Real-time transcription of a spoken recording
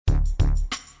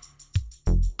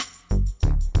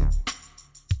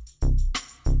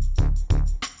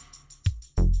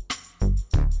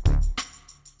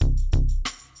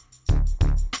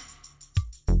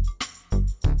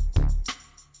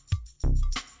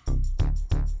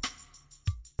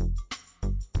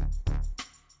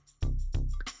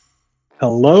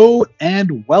Hello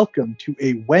and welcome to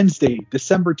a Wednesday,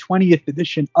 December 20th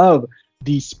edition of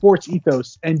the Sports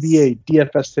Ethos NBA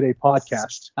DFS Today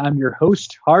podcast. I'm your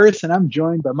host, Horace, and I'm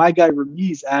joined by my guy,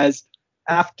 Ramiz, as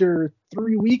after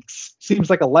 3 weeks, seems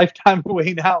like a lifetime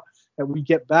away now, that we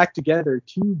get back together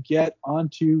to get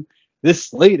onto this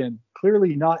slate and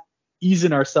clearly not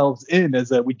easing ourselves in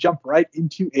as we jump right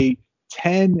into a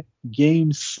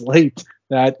 10-game slate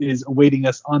that is awaiting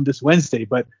us on this Wednesday.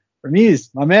 But Ramiz,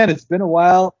 my man, it's been a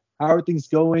while. How are things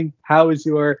going? How is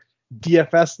your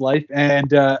DFS life?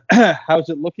 And how's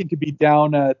it looking to be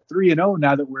down 3-0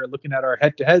 now that we're looking at our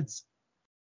head-to-heads?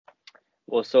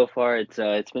 Well, so far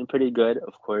it's been pretty good.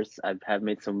 Of course, I have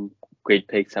made some great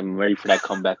picks. I'm ready for that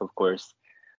comeback. Of course,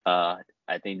 I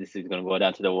think this is going to go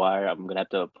down to the wire. I'm going to have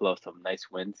to pull off some nice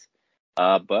wins.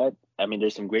 But I mean,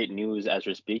 there's some great news as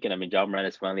we're speaking. I mean, Ja Morant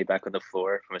is finally back on the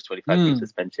floor from his 25-game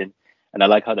suspension. And I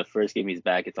like how the first game he's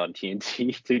back, it's on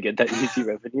TNT to get that easy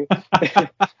revenue.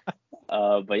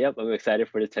 But yeah, I'm excited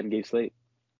for the 10-game slate.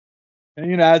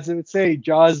 And, as I would say,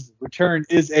 Ja's return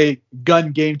is a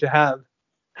gun game to have.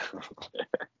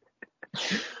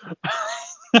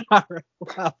 All right,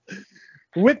 well,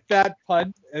 with that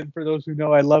pun, and for those who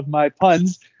know I love my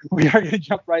puns, we are going to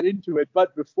jump right into it.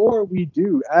 But before we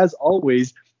do, as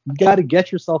always, you got to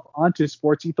get yourself onto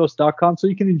sportsethos.com so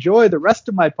you can enjoy the rest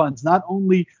of my puns, not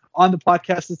only on the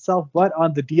podcast itself, but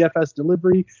on the DFS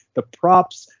delivery, the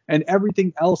props, and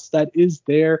everything else that is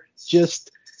there. Just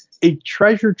a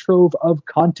treasure trove of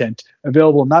content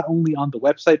available not only on the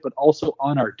website, but also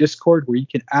on our Discord, where you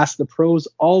can ask the pros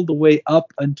all the way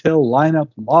up until lineup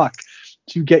lock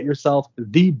to get yourself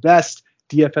the best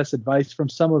DFS advice from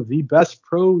some of the best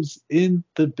pros in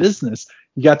the business.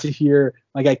 You got to hear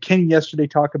my guy Kenny yesterday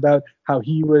talk about how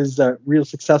he was real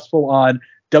successful on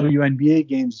WNBA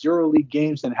games, EuroLeague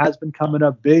games, and has been coming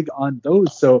up big on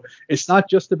those. So it's not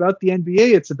just about the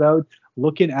NBA, it's about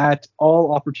looking at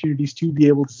all opportunities to be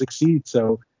able to succeed.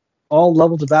 So all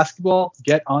levels of basketball,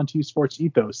 get onto Sports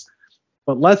Ethos.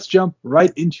 But let's jump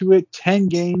right into it. 10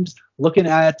 games, looking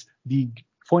at the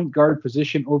point guard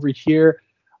position over here.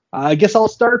 I guess I'll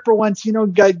start for once,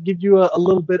 give you a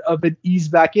little bit of an ease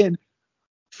back in.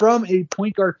 From a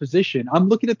point guard position, I'm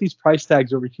looking at these price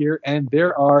tags over here, and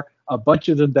there are a bunch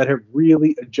of them that have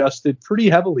really adjusted pretty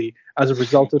heavily as a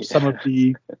result of some of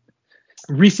the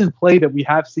recent play that we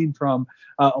have seen from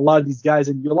a lot of these guys.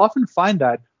 And you'll often find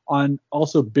that on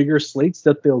also bigger slates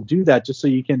that they'll do that just so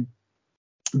you can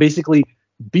basically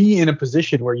be in a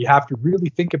position where you have to really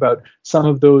think about some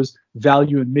of those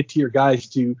value and mid-tier guys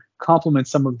to complement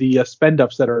some of the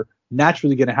spend-ups that are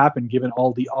naturally going to happen given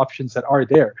all the options that are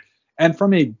there. And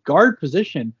from a guard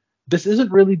position, this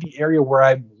isn't really the area where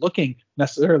I'm looking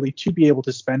necessarily to be able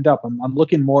to spend up. I'm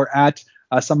looking more at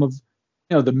some of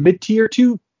the mid-tier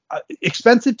to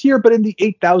expensive tier, but in the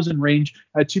 8,000 range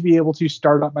to be able to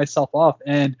start up myself off.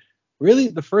 And really,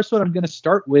 the first one I'm going to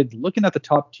start with, looking at the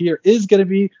top tier, is going to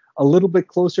be a little bit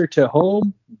closer to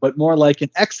home, but more like an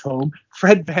ex-home,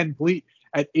 Fred VanVleet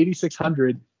at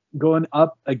 8,600 going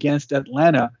up against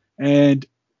Atlanta. And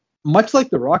much like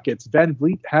the Rockets,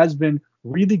 VanVleet has been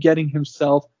really getting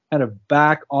himself kind of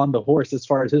back on the horse as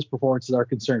far as his performances are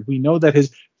concerned. We know that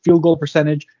his field goal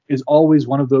percentage is always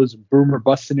one of those boom or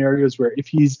bust scenarios where if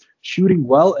he's shooting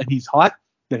well and he's hot,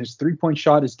 then his three-point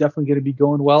shot is definitely going to be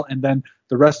going well, and then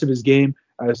the rest of his game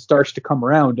starts to come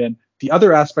around. And the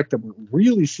other aspect that we're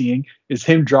really seeing is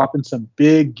him dropping some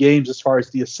big games as far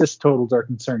as the assist totals are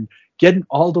concerned, getting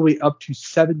all the way up to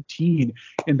 17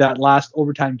 in that last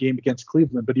overtime game against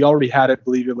Cleveland. But he already had, I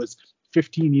believe it was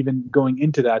 15 even going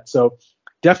into that. So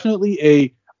definitely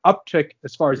a uptick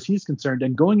as far as he's concerned,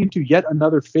 and going into yet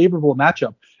another favorable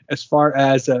matchup as far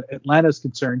as Atlanta is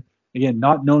concerned. Again,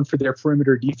 not known for their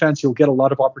perimeter defense. You'll get a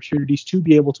lot of opportunities to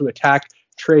be able to attack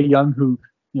Trae Young, who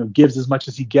gives as much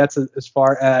as he gets as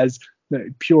far as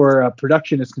the pure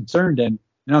production is concerned. And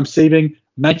I'm saving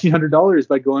 $1,900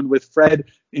 by going with Fred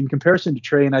in comparison to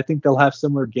Trae, and I think they'll have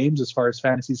similar games as far as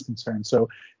fantasy is concerned. So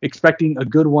expecting a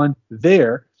good one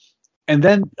there. And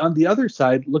then on the other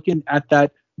side, looking at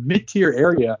that mid-tier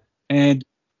area, and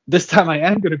this time I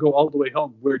am going to go all the way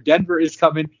home, where Denver is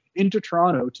coming into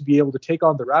Toronto to be able to take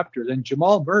on the Raptors. And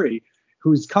Jamal Murray,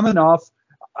 who's coming off,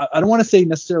 I don't want to say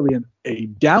necessarily a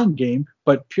down game,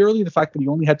 but purely the fact that he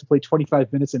only had to play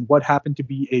 25 minutes in what happened to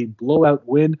be a blowout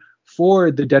win for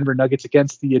the Denver Nuggets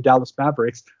against the Dallas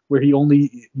Mavericks, where he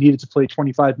only needed to play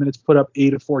 25 minutes, put up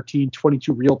 8 of 14,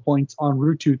 22 real points en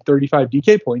route to 35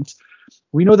 DK points.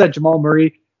 We know that Jamal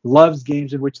Murray loves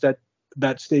games in which that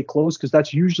stay close, because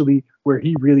that's usually where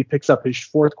he really picks up. His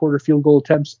fourth quarter field goal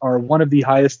attempts are one of the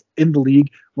highest in the league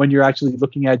when you're actually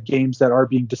looking at games that are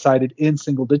being decided in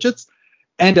single digits.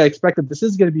 And I expect that this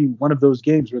is going to be one of those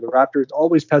games where the Raptors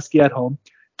always pesky at home.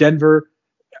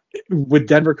 With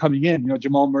Denver coming in,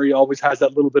 Jamal Murray always has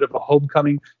that little bit of a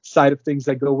homecoming side of things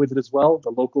that go with it as well. The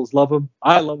locals love him.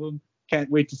 I love him. Can't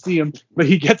wait to see him. But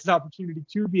he gets an opportunity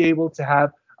to be able to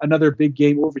have another big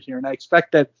game over here. And I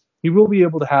expect that he will be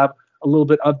able to have a little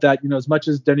bit of that. As much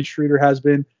as Dennis Schroeder has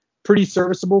been pretty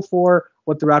serviceable for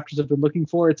what the Raptors have been looking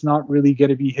for, it's not really going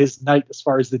to be his night as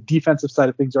far as the defensive side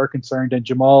of things are concerned. And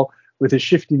Jamal, with his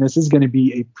shiftiness, is going to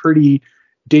be a pretty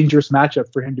dangerous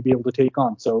matchup for him to be able to take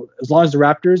on. So as long as the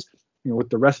Raptors,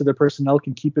 with the rest of their personnel,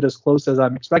 can keep it as close as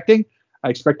I'm expecting, I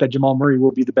expect that Jamal Murray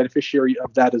will be the beneficiary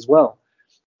of that as well.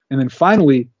 And then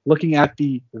finally, looking at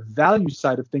the value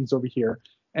side of things over here,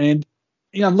 and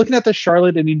I'm looking at the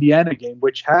Charlotte and Indiana game,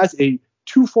 which has a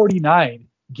 249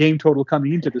 game total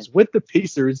coming into this, with the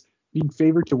Pacers being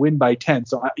favored to win by 10.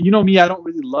 So me, I don't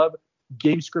really love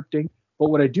game scripting,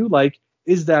 but what I do like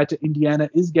is that Indiana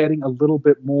is getting a little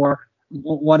bit more,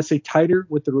 want to say, tighter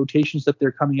with the rotations that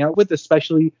they're coming out with,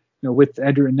 especially with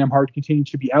Andrew and Nembhard continuing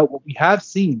to be out. What we have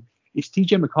seen is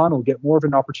TJ McConnell get more of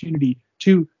an opportunity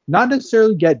to not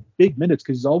necessarily get big minutes,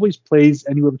 because he always plays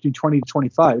anywhere between 20 to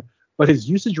 25, but his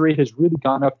usage rate has really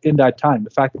gone up in that time.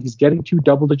 The fact that he's getting 2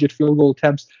 double-digit field goal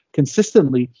attempts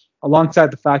consistently,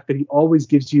 alongside the fact that he always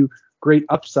gives you great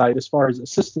upside as far as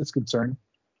assists is concerned,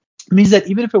 means that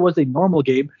even if it was a normal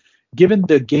game, given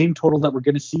the game total that we're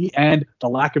going to see and the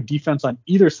lack of defense on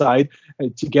either side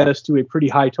to get us to a pretty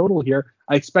high total here,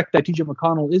 I expect that TJ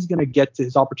McConnell is going to get to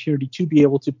his opportunity to be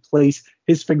able to place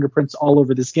his fingerprints all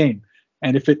over this game.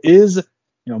 And if it is,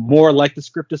 more like the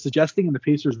script is suggesting and the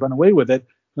Pacers run away with it,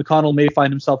 McConnell may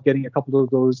find himself getting a couple of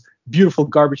those beautiful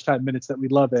garbage time minutes that we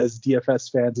love as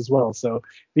DFS fans as well. So if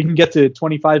he can get to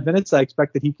 25 minutes, I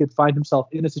expect that he could find himself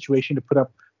in a situation to put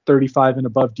up 35 and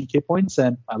above DK points,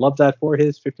 and I love that for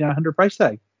his $5,900 price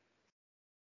tag.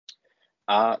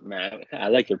 Man, I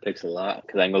like your picks a lot,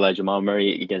 because I'm gonna let Jamal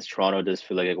Murray against Toronto does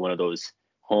feel like one of those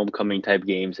homecoming type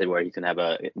games where he can have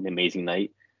an amazing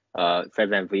night. Fred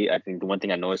VanVleet, I think the one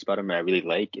thing I noticed about him and I really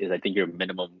like is I think you're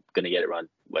minimum gonna get around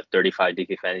 35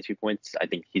 DK fantasy points. I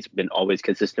think he's been always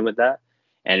consistent with that,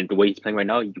 and the way he's playing right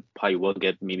now, you probably will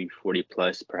get maybe 40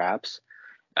 plus perhaps,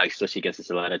 especially against this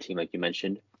Atlanta team like you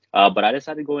mentioned. But I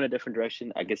decided to go in a different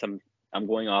direction. I guess I'm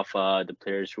going off the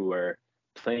players who are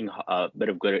playing a bit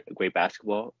of great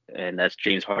basketball, and that's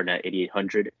James Harden at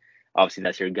 8,800. Obviously,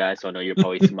 that's your guy, so I know you're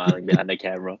probably smiling behind the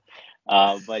camera.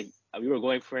 But we were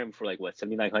going for him for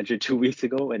 7,900 2 weeks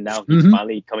ago, and now he's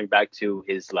finally coming back to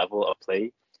his level of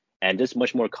play, and just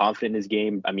much more confident in his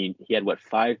game. I mean, he had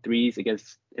 5 threes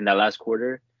in that last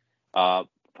quarter, 5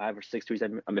 or 6 threes,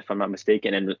 if I'm not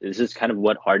mistaken, and this is kind of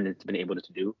what Harden has been able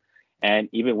to do. And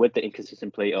even with the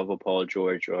inconsistent play of a Paul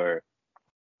George or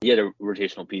the other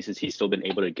rotational pieces, he's still been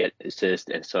able to get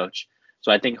assists and such.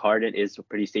 So I think Harden is a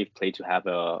pretty safe play to have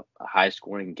a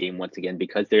high-scoring game once again,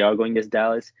 because they are going against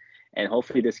Dallas. And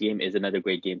hopefully this game is another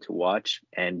great game to watch.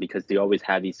 And because they always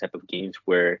have these type of games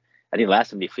where I think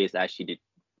last time they faced,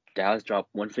 Dallas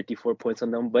dropped 154 points on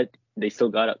them, but they still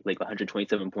got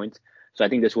 127 points. So I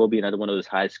think this will be another one of those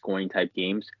high-scoring type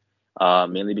games,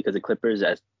 mainly because the Clippers,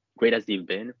 as great as they've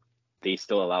been, they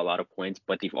still allow a lot of points,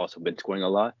 but they've also been scoring a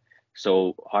lot.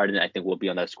 So Harden, I think, will be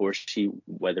on that score sheet,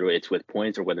 whether it's with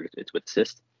points or whether it's with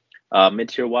assists.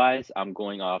 Mid-tier wise, I'm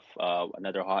going off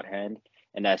another hot hand,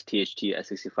 and that's THT at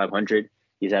 6,500.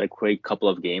 He's had a great couple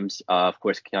of games. Of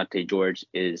course, Keontae George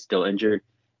is still injured,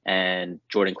 and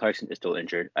Jordan Clarkson is still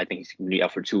injured. I think he's going to be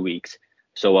out for 2 weeks.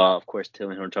 So, of course,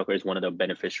 Talen Horton-Tucker is one of the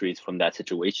beneficiaries from that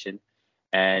situation.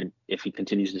 And if he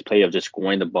continues his play of just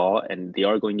scoring the ball, and they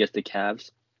are going against the Cavs,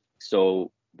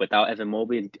 so without Evan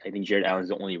Mobley, I think Jared Allen is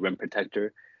the only rim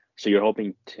protector. So you're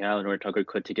hoping Talen Horton-Tucker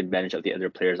could take advantage of the other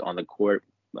players on the court,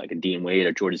 like a Dean Wade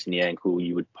or Georges Niang, who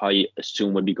you would probably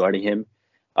assume would be guarding him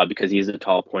because he is a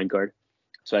tall point guard.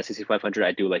 So at 6,500,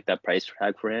 I do like that price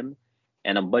tag for him.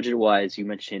 And on budget-wise, you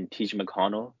mentioned TJ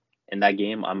McConnell. In that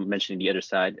game, I'm mentioning the other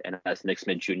side, and that's Nick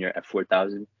Smith Jr. at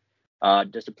 4,000.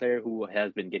 Just a player who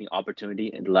has been getting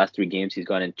opportunity in the last 3 games. He's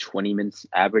gotten 20 minutes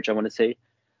average, I want to say.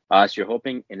 So you're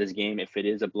hoping in this game, if it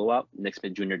is a blowout, Nick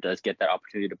Smith Jr. does get that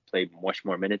opportunity to play much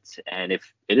more minutes. And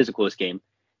if it is a close game,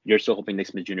 you're still hoping Nick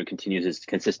Smith Jr. continues his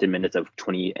consistent minutes of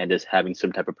 20 and is having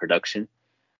some type of production.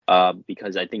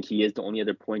 Because I think he is the only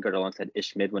other point guard alongside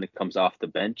Ish Smith when it comes off the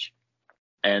bench.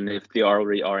 And if they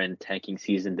already are in tanking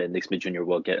season, then Nick Smith Jr.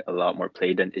 will get a lot more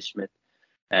play than Ish Smith.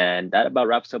 And that about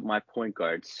wraps up my point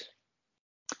guards.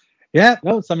 Yeah,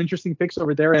 no, some interesting picks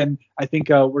over there. And I think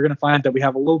we're going to find that we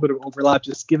have a little bit of overlap,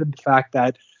 just given the fact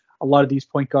that a lot of these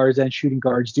point guards and shooting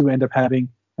guards do end up having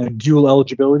dual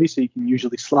eligibility, so you can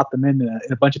usually slot them in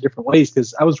a bunch of different ways.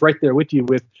 Because I was right there with you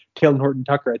with Taylor Horton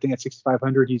Tucker. I think at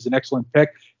 6,500, he's an excellent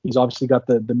pick. He's obviously got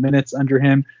the minutes under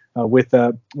him with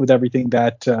everything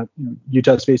that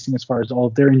Utah's facing as far as all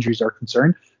of their injuries are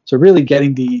concerned. So really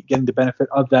getting the benefit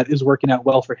of that is working out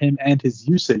well for him and his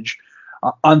usage.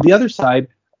 On the other side,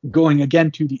 going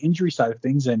again to the injury side of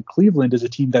things, and Cleveland is a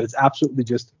team that is absolutely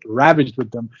just ravaged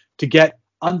with them. To get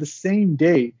on the same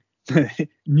day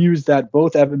news that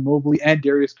both Evan Mobley and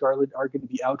Darius Garland are going to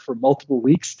be out for multiple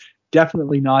weeks,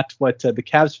 definitely not what the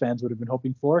Cavs fans would have been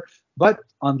hoping for. But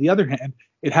on the other hand,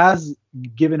 it has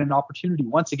given an opportunity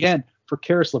once again for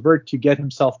Caris LeVert to get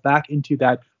himself back into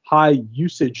that high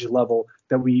usage level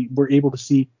that we were able to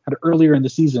see kind of earlier in the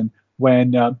season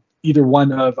when either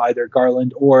one of either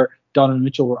Garland or Donovan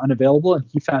Mitchell were unavailable, and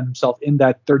he found himself in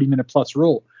that 30-minute plus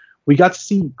role. We got to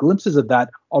see glimpses of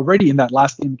that already in that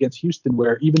last game against Houston,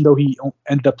 where even though he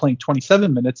ended up playing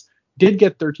 27 minutes, did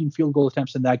get 13 field goal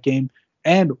attempts in that game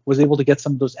and was able to get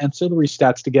some of those ancillary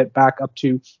stats to get back up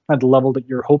to kind of the level that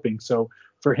you're hoping. So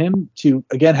for him to,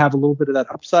 again, have a little bit of that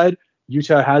upside,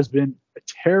 Utah has been a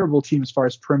terrible team as far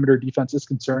as perimeter defense is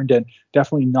concerned, and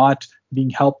definitely not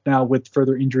being helped now with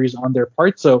further injuries on their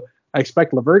part. So I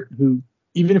expect LeVert, who,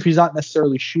 even if he's not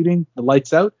necessarily shooting the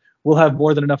lights out, will have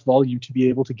more than enough volume to be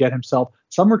able to get himself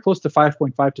somewhere close to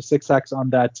 5.5 to 6x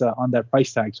on that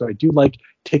price tag. So I do like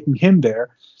taking him there.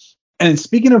 And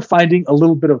speaking of finding a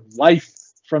little bit of life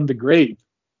from the grave,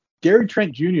 Gary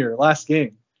Trent Jr. last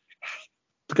game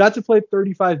got to play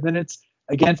 35 minutes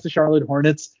against the Charlotte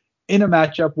Hornets in a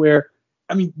matchup where,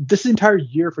 I mean, this entire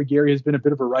year for Gary has been a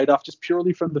bit of a write-off just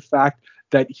purely from the fact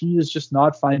that he is just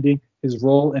not finding his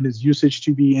role and his usage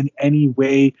to be in any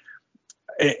way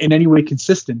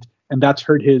consistent. And that's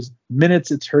hurt his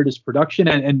minutes, it's hurt his production,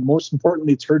 and most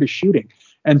importantly, it's hurt his shooting.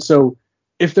 And so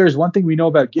if there's one thing we know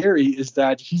about Gary is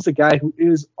that he's a guy who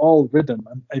is all rhythm.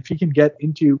 If he can get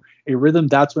into a rhythm,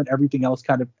 that's when everything else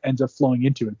kind of ends up flowing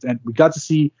into it. And we got to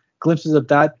see glimpses of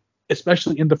that,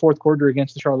 especially in the fourth quarter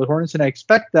against the Charlotte Hornets. And I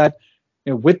expect that,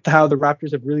 with how the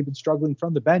Raptors have really been struggling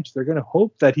from the bench, they're going to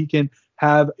hope that he can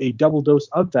have a double dose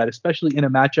of that, especially in a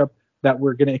matchup that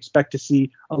we're going to expect to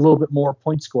see a little bit more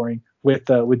point scoring with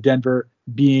Denver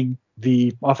being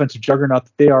the offensive juggernaut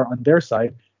that they are on their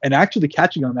side, and actually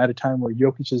catching them at a time where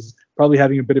Jokic is probably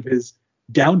having a bit of his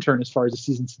downturn as far as the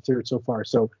season's considered so far.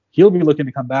 So he'll be looking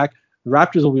to come back. The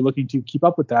Raptors will be looking to keep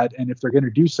up with that, and if they're going to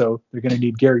do so, they're going to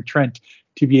need Gary Trent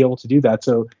to be able to do that.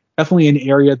 So definitely an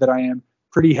area that I am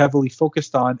pretty heavily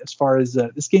focused on as far as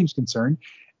this game's concerned.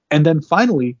 And then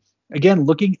finally, again,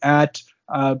 looking at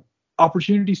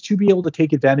opportunities to be able to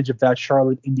take advantage of that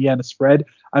Charlotte-Indiana spread.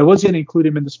 I was going to include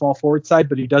him in the small forward side,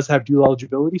 but he does have dual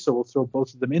eligibility, so we'll throw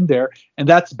both of them in there, and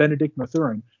that's Benedict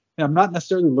Mathurin. Now, I'm not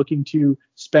necessarily looking to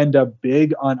spend a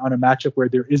big on a matchup where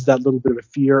there is that little bit of a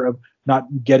fear of not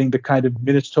getting the kind of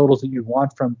minutes totals that you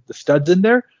want from the studs in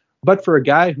there, but for a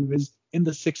guy who is in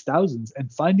the 6,000s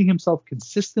and finding himself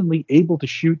consistently able to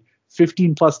shoot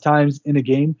 15 plus times in a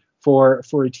game for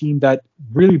a team that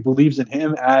really believes in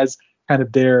him as kind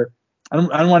of their, I don't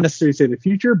want to necessarily say the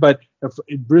future, but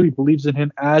it really believes in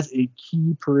him as a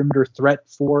key perimeter threat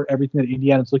for everything that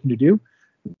Indiana is looking to do.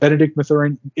 Benedict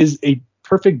Mathurin is a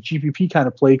perfect GPP kind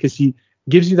of play because he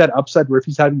gives you that upside where if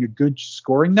he's having a good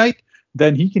scoring night,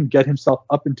 then he can get himself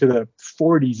up into the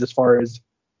 40s as far as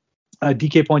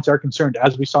DK points are concerned,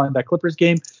 as we saw in that Clippers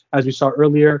game, as we saw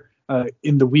earlier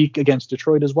in the week against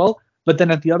Detroit as well. But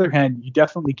then at the other hand, you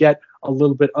definitely get a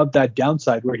little bit of that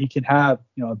downside where he can have,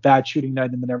 a bad shooting night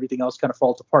and then everything else kind of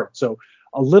falls apart. So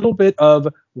a little bit of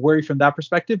worry from that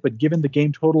perspective, but given the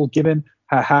game total, given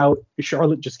how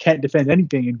Charlotte just can't defend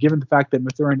anything, and given the fact that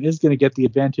Mathurin is going to get the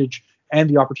advantage and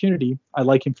the opportunity, I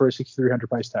like him for a 6,300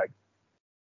 price tag.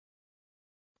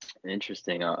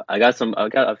 Interesting. I got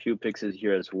a few picks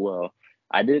here as well.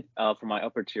 I did for my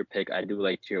upper tier pick. I do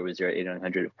like Terry Rozier at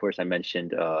 8,900. Of course, I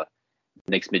mentioned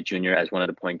Nick Smith Jr. as one of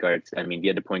the point guards. I mean, the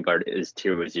other point guard is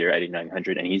Terry Rozier at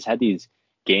 8,900, and he's had these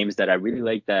games that I really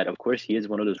like. That of course he is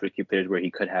one of those rookie players where he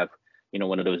could have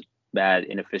one of those bad,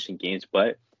 inefficient games,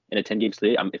 but in a 10-game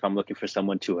slate, if I'm looking for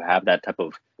someone to have that type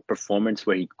of performance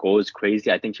where he goes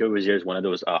crazy, I think Terry Rozier is one of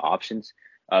those options.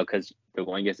 Because they're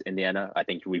going against Indiana. I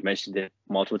think we mentioned it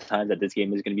multiple times that this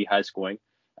game is going to be high scoring.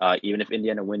 Even if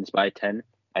Indiana wins by 10,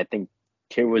 I think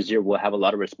Terry Rozier will have a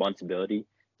lot of responsibility,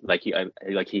 like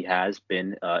he has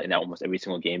been in almost every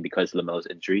single game because of LaMelo's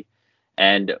injury.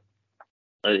 And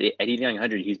at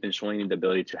 8,900, he's been showing the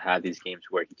ability to have these games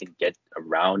where he can get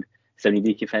around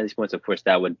 70 DK fantasy points. Of course,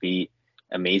 that would be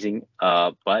amazing.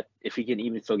 But if he can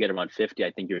even still get around 50,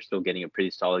 I think you're still getting a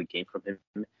pretty solid game from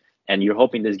him. And you're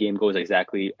hoping this game goes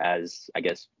exactly as, I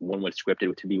guess, one would script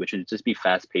it to be, which would just be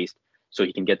fast paced, so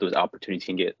he can get those opportunities,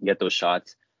 he can get those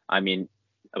shots. I mean,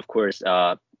 of course,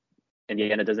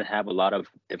 Indiana doesn't have a lot of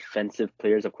defensive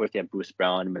players. Of course, they have Bruce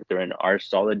Brown and Mathurin are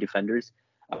solid defenders.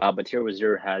 But Terry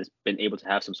Rozier has been able to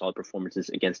have some solid performances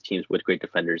against teams with great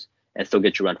defenders and still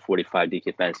get you around 45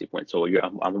 DK fantasy points. So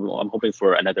I'm hoping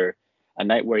for a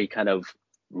night where he kind of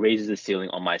raises the ceiling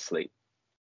on my slate.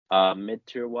 Mid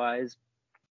tier wise,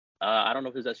 I don't know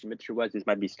if this is actually mid tier wise. This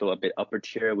might be still a bit upper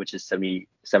tier, which is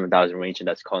 77,000 range, and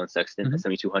that's Colin Sexton at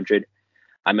 7,200.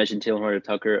 I mentioned Taylor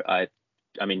Horton-Tucker.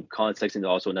 I mean, Colin Sexton is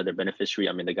also another beneficiary.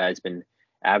 I mean, the guy's been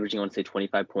averaging, I want to say,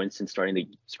 25 points since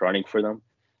starting for them,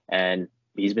 and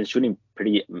he's been shooting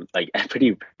some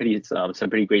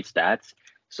pretty great stats.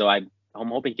 So I'm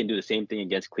hoping he can do the same thing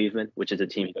against Cleveland, which is a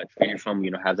team he got traded from.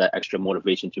 Have that extra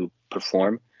motivation to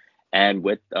perform, and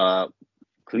with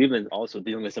Cleveland also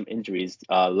dealing with some injuries,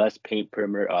 less paint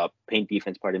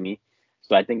defense, pardon me.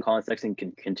 So I think Colin Sexton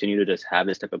can continue to just have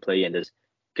this type of play and just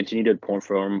continue to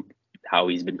perform how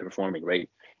he's been performing, right?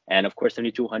 And of course,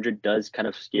 7,200 does kind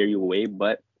of scare you away,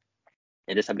 but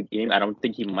in this type of game, I don't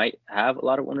think he might have a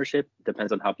lot of ownership.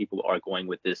 Depends on how people are going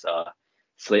with this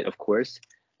slate, of course.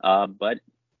 But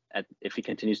if he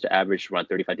continues to average around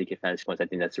 35 DK fantasy points, I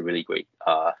think that's a really great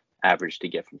average to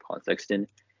get from Colin Sexton.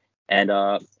 And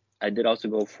I did also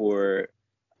go for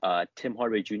Tim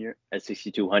Hardaway Jr. at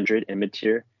 6,200 in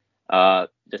mid-tier.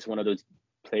 Just one of those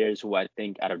players who I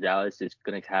think out of Dallas is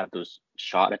going to have those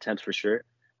shot attempts for sure.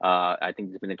 I think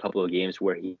there's been a couple of games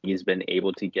where he's been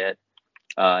able to get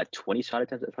 20 shot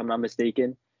attempts, if I'm not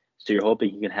mistaken. So you're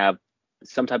hoping you can have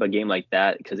some type of game like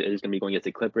that, because it is going to be going against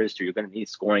the Clippers. So you're going to need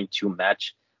scoring to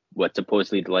match what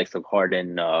supposedly the likes of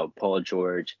Harden, Paul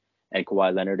George, and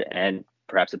Kawhi Leonard, and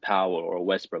perhaps a Powell or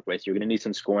Westbrook, right? So you're going to need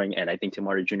some scoring, and I think Tim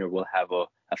Hardaway Jr. will have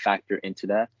a factor into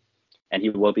that. And he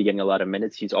will be getting a lot of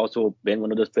minutes. He's also been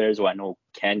one of those players who I know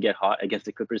can get hot against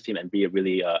the Clippers team and be a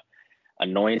really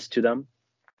annoyance to them.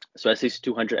 So at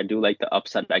 6,200, I do like the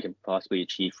upside I can possibly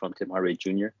achieve from Tim Hardaway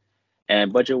Jr.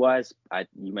 And budget-wise,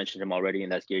 you mentioned him already,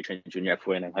 and that's Gary Trent Jr. at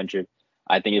 4,900.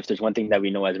 I think if there's one thing that we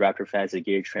know as Raptor fans, that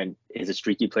Gary Trent is a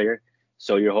streaky player.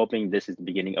 So you're hoping this is the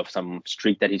beginning of some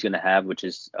streak that he's going to have, which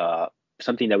is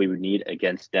something that we would need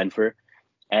against Denver.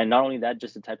 And not only that,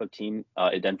 just the type of team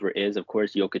Denver is. Of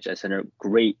course, Jokic at center,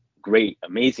 great,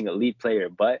 amazing, elite player.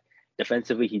 But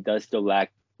defensively, he does still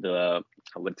lack the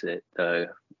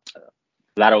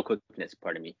lateral quickness,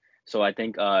 pardon me. So I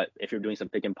think if you're doing some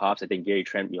pick and pops, I think Gary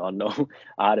Trent, we all know,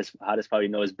 Hottest probably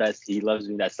knows best. He loves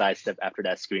doing that side step after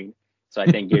that screen. So I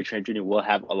think Gary Trent Jr. will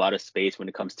have a lot of space when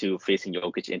it comes to facing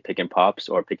Jokic in pick and pops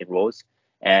or pick and rolls.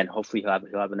 And hopefully he'll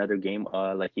have another game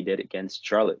like he did against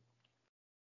Charlotte.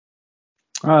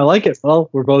 I like it. Well,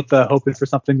 we're both hoping for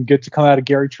something good to come out of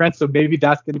Gary Trent, so maybe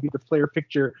that's going to be the player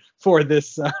picture for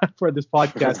this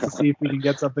podcast to see if we can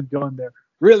get something going there.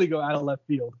 Really go out of left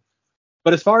field.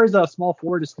 But as far as small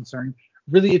forward is concerned,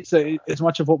 really it's as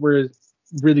much of what we're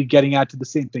really getting at to the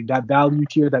same thing. That value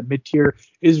tier, that mid tier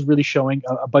is really showing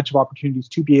a bunch of opportunities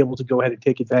to be able to go ahead and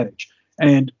take advantage.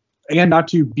 And again, not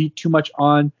to beat too much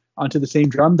onto the same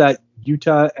drum, that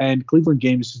Utah and Cleveland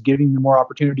games is giving you more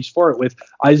opportunities for it, with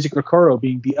Isaac Okoro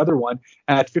being the other one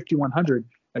at 5,100,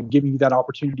 giving you that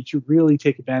opportunity to really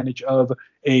take advantage of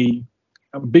a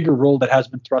bigger role that has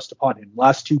been thrust upon him.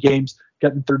 Last two games,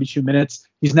 getting 32 minutes.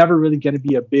 He's never really going to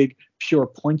be a big pure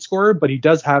point scorer, but he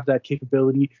does have that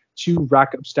capability to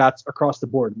rack up stats across the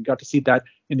board. We got to see that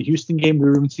in the Houston game. We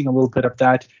were even seeing a little bit of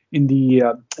that in the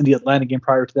Atlanta game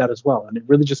prior to that as well. And it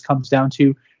really just comes down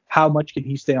to how much can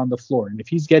he stay on the floor. And if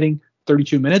he's getting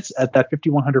 32 minutes at that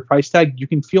 5,100 price tag, you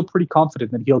can feel pretty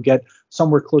confident that he'll get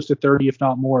somewhere close to 30, if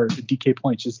not more, DK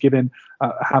points, just given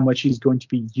how much he's going to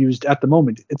be used at the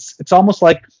moment. It's almost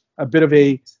like a bit of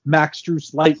a Max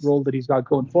Strus light role that he's got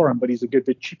going for him, but he's a good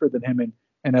bit cheaper than him,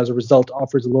 and as a result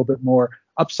offers a little bit more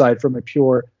upside from a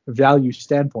pure value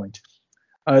standpoint.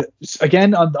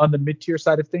 Again, on the mid-tier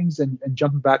side of things, and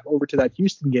jumping back over to that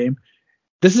Houston game,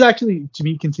 this is actually, to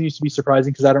me, continues to be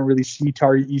surprising because I don't really see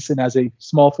Tari Eason as a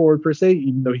small forward per se,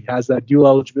 even though he has that dual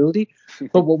eligibility.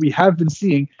 But what we have been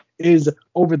seeing is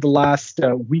over the last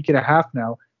week and a half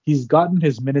now, he's gotten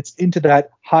his minutes into that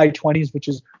high 20s, which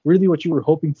is really what you were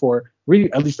hoping for.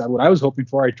 Really, at least what I was hoping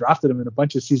for. I drafted him in a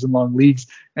bunch of season-long leagues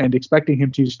and expecting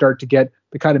him to start to get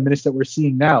the kind of minutes that we're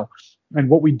seeing now. And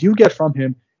what we do get from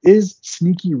him is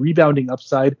sneaky rebounding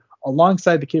upside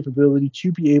alongside the capability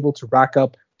to be able to rack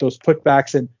up those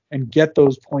putbacks and get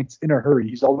those points in a hurry.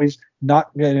 He's always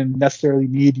not going to necessarily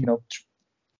need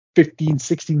 15,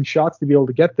 16 shots to be able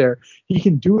to get there. He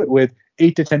can do it with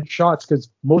 8 to 10 shots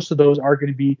because most of those are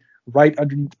going to be right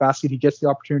underneath the basket. He gets the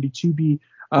opportunity to be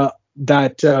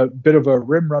that bit of a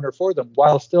rim runner for them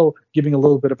while still giving a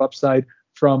little bit of upside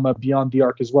from beyond the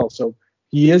arc as well. So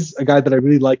he is a guy that I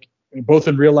really like both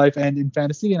in real life and in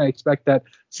fantasy, and I expect that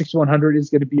 6,100 is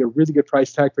going to be a really good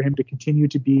price tag for him to continue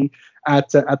to be at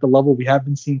the level we have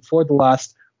been seeing for the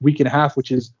last week and a half,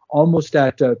 which is almost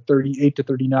at 38 to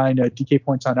 39 DK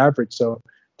points on average. So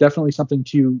definitely something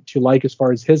to like as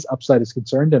far as his upside is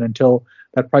concerned. And until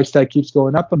that price tag keeps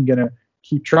going up, I'm going to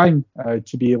keep trying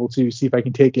to be able to see if I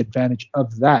can take advantage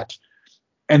of that.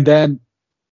 And then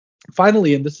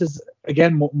finally, and this is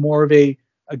again more of a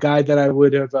guy that I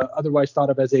would have otherwise thought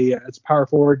of as a power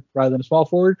forward rather than a small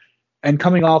forward, and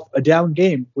coming off a down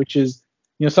game, which is,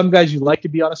 some guys you like to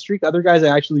be on a streak, other guys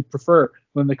I actually prefer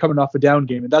when they're coming off a down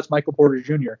game, and that's Michael Porter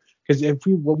Jr. Because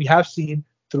what we have seen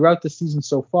throughout the season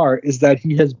so far is that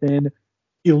he has been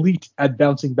elite at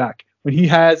bouncing back. When he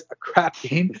has a crap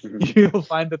game, you'll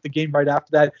find that the game right after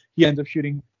that, he ends up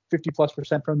shooting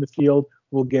 50+% from the field.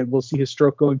 We'll see his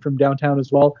stroke going from downtown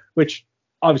as well, which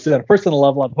obviously at a personal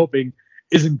level, I'm hoping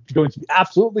isn't going to be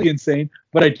absolutely insane.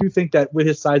 But I do think that with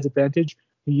his size advantage,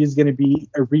 he is going to be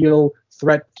a real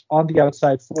threat on the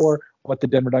outside for what the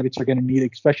Denver Nuggets are going to need,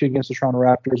 especially against the Toronto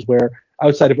Raptors, where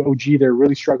outside of OG, they're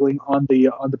really struggling on the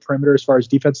perimeter as far as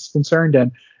defense is concerned.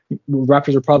 And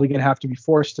Raptors are probably going to have to be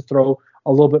forced to throw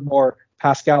a little bit more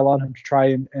Pascal on him to try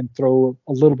and throw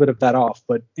a little bit of that off.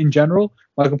 But in general,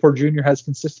 Michael Porter Jr. has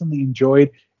consistently enjoyed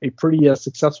a pretty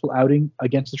successful outing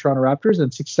against the Toronto Raptors,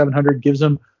 and 6,700 gives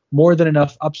him more than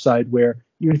enough upside where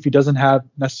even if he doesn't have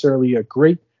necessarily a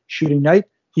great shooting night,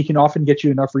 he can often get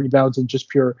you enough rebounds and just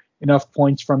pure enough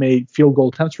points from a field goal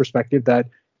attempts perspective that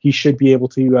he should be able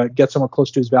to get somewhat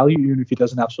close to his value, even if he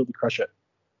doesn't absolutely crush it.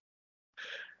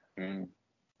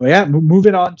 Well, yeah,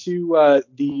 moving on to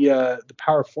the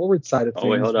power forward side of things. Oh,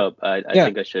 wait, hold up. I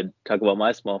think I should talk about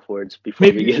my small forwards before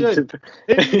we get into...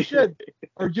 Maybe you should.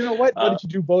 Or you know what? Why don't you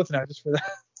do both now just for that?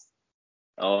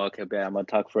 Oh, okay, man. I'm going to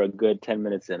talk for a good 10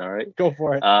 minutes then, all right? Go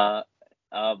for it.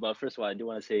 But first of all, I do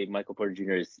want to say Michael Porter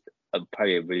Jr. is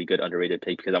probably a really good underrated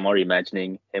pick because I'm already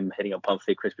imagining him hitting a pump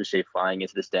fake, Chris Boucher flying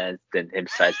into the stands, then him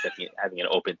sidestepping it, having an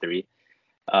open three,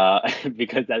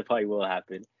 because that probably will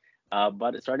happen.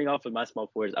 But starting off with my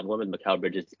small forwards, I'm going with Mikal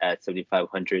Bridges at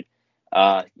 7,500.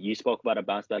 You spoke about a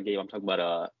bounce back game. I'm talking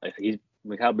about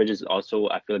Mikal Bridges also,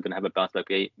 I feel like, going to have a bounce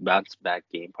back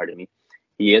game. Pardon me.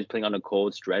 He is playing on a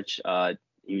cold stretch.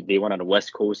 They went on a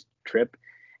West Coast trip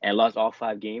and lost all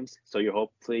 5 games. So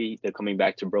hopefully they're coming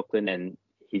back to Brooklyn and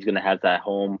he's going to have that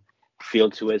home feel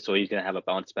to it. So he's going to have a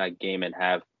bounce back game and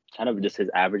have kind of just his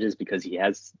averages because he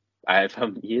has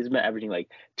been averaging like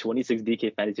 26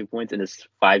 DK fantasy points in this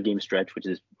 5-game stretch, which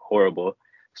is horrible.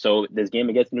 So this game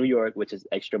against New York, which is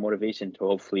extra motivation to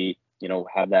hopefully,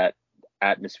 have that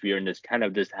atmosphere and just kind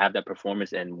of just have that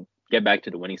performance and get back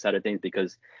to the winning side of things,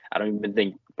 because I don't even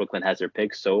think Brooklyn has their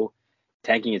pick. So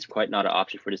tanking is quite not an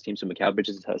option for this team. So Mikal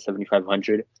Bridges is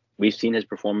 7,500. We've seen his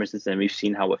performances and we've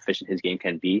seen how efficient his game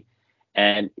can be.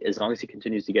 And as long as he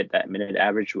continues to get that minute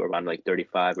average to around like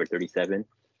 35 or 37,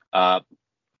 I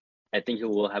think he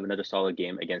will have another solid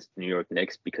game against the New York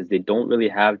Knicks because they don't really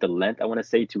have the length, I want to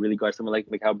say, to really guard someone like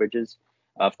Mikal Bridges.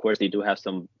 Of course, they do have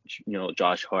some,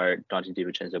 Josh Hart, Donte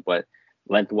DiVincenzo, but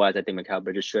lengthwise, I think Mikal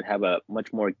Bridges should have a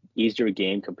much more easier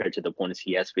game compared to the opponents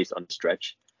he has faced on the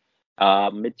stretch.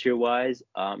 Mid-tier wise,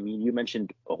 you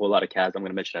mentioned a whole lot of Cavs. I'm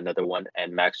going to mention another one,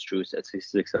 and Max Strus at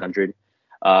 6,600.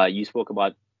 You spoke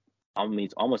about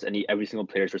almost every single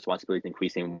player's responsibility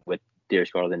increasing with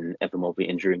Darius Garland and Evan Mobley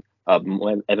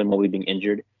being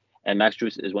injured. And Max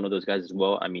Strus is one of those guys as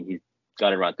well. I mean, he's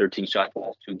got around 13 shots in the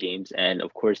last 2 games, and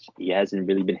of course, he hasn't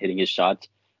really been hitting his shots.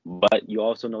 But you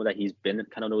also know that he's been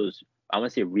kind of those, I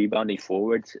want to say, rebounding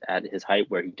forwards at his height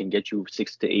where he can get you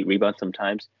 6 to 8 rebounds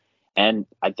sometimes. And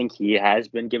I think he has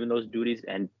been given those duties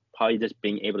and probably just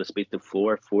being able to space the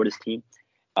floor for this team.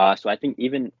 So I think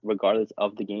even regardless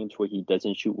of the games where he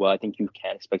doesn't shoot well, I think you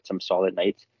can expect some solid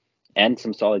nights and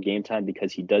some solid game time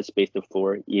because he does space the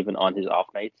floor even on his off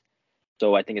nights.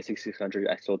 So I think at 6,600,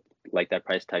 I still like that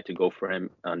price tag to go for him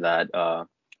on that.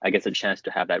 I guess a chance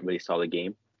to have that really solid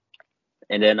game.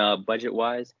 And then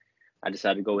budget-wise, I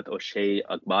decided to go with Ochai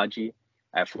Agbaji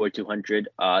at 4,200.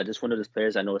 Just one of those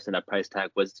players I noticed in that price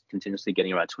tag was continuously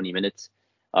getting around 20 minutes.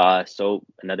 So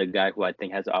another guy who I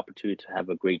think has the opportunity to have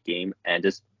a great game and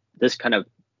just kind of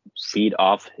feed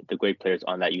off the great players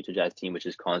on that Utah Jazz team, which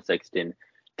is Colin Sexton,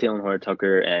 Talen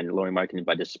Horton-Tucker, and Lauri Markkanen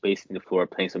by just spacing the floor,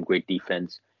 playing some great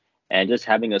defense, and just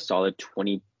having a solid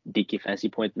 20 DK fantasy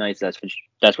point nights. That's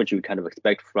what you would kind of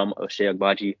expect from Ochai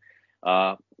Agbaji.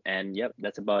 And yep,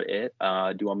 that's about it.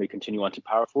 Do you want me to continue on to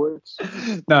power forwards?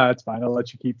 No, that's fine. I'll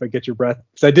let you get your breath.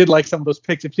 Because I did like some of those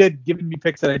picks. If you had given me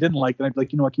picks that I didn't like, then I'd be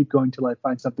like, keep going till I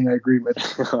find something I agree with.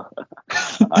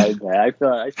 I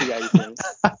see how you think.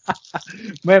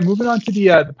 Man, moving on to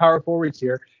the power forwards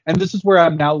here, and this is where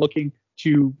I'm now looking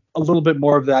to a little bit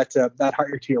more of that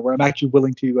higher tier, where I'm actually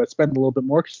willing to spend a little bit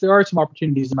more, because there are some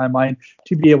opportunities in my mind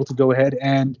to be able to go ahead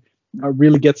and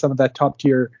really get some of that top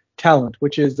tier talent.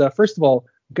 Which is first of all,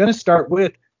 I'm going to start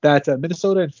with that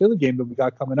Minnesota and Philly game that we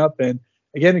got coming up, and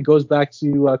again, it goes back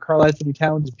to Karl-Anthony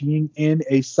Towns being in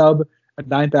a sub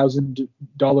 $9,000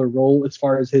 role as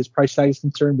far as his price tag is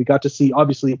concerned. We got to see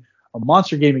obviously a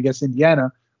monster game against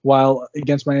Indiana, while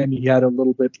against Miami he had a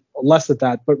little bit less of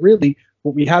that. But really,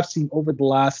 what we have seen over the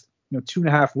last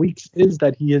 2.5 weeks is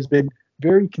that he has been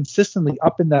very consistently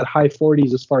up in that high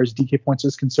 40s as far as DK points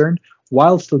is concerned,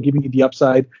 while still giving you the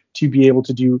upside to be able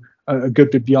to do a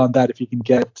good bit beyond that if he can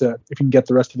get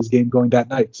the rest of his game going that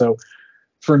night. So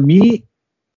for me,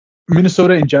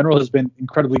 Minnesota in general has been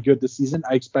incredibly good this season.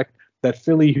 I expect that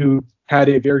Philly, who had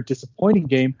a very disappointing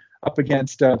game up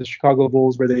against the Chicago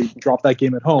Bulls, where they dropped that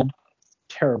game at home,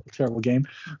 terrible game.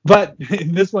 But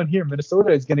in this one here,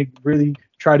 Minnesota is going to really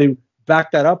try to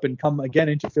back that up and come again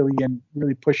into Philly and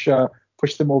really push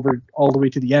them over all the way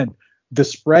to the end. The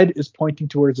spread is pointing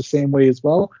towards the same way as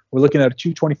well. We're looking at a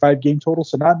 225 game total,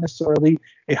 so not necessarily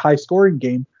a high scoring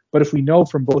game, but if we know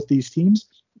from both these teams,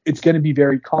 it's going to be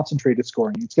very concentrated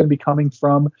scoring. It's going to be coming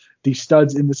from the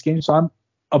studs in this game. So I'm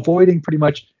avoiding pretty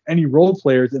much any role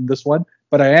players in this one,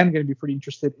 but I am going to be pretty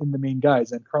interested in the main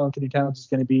guys. And Karl-Anthony Towns is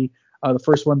going to be the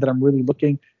first one that I'm really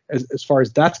looking as far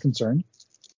as that's concerned.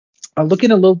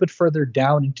 Looking a little bit further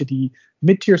down into the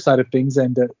mid-tier side of things,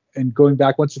 and going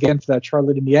back once again to that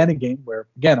Charlotte-Indiana game, where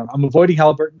again I'm avoiding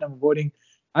Halliburton,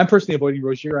 I'm personally avoiding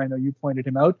Rozier. I know you pointed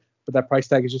him out, but that price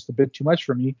tag is just a bit too much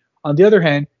for me. On the other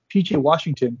hand, PJ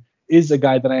Washington is a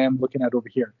guy that I am looking at over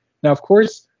here. Now, of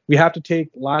course, we have to take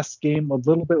last game a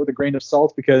little bit with a grain of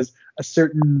salt, because a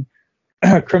certain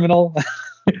criminal,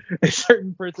 a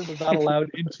certain person was not allowed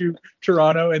into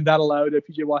Toronto, and that allowed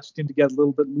PJ Washington to get a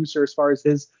little bit looser as far as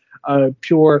his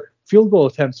pure field goal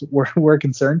attempts were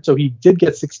concerned. So he did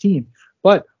get 16.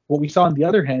 But what we saw on the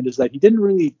other hand is that he didn't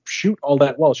really shoot all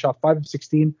that well. Shot 5 of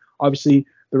 16. Obviously,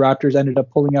 the Raptors ended up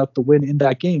pulling out the win in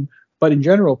that game. But in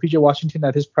general, PJ Washington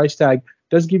at his price tag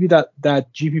does give you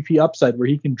that GPP upside, where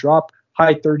he can drop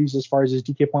high 30s as far as his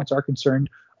DK points are concerned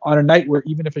on a night where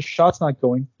even if his shot's not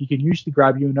going, he can usually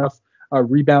grab you enough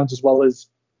rebounds, as well as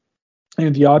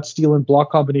the odd steal and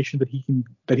block combination that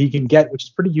he can get, which is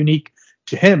pretty unique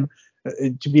to him,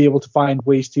 to be able to find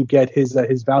ways to get his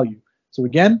value. So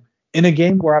again, in a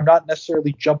game where I'm not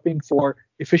necessarily jumping for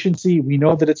efficiency, we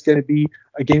know that it's going to be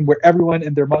a game where everyone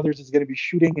and their mothers is going to be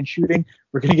shooting.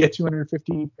 We're going to get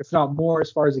 250, if not more, as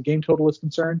far as the game total is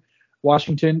concerned.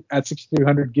 Washington at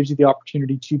 6,300 gives you the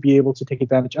opportunity to be able to take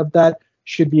advantage of that.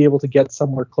 Should be able to get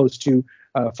somewhere close to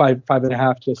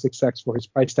 5.5 to 6x for his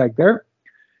price tag there.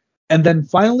 And then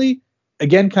finally,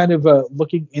 again, kind of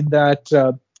looking in that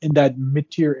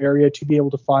mid-tier area to be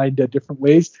able to find different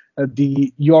ways.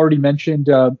 You already mentioned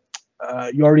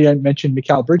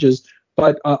Mikal Bridges,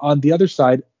 but on the other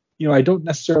side, I don't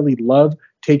necessarily love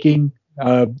taking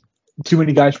too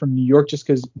many guys from New York, just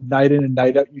because night in and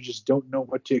night out you just don't know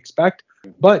what to expect.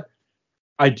 But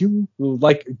I do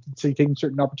like taking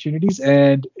certain opportunities,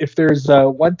 and if there's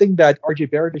one thing that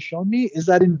RJ Barrett has shown me, is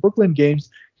that in Brooklyn games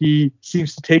he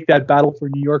seems to take that battle for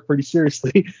New York pretty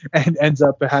seriously and ends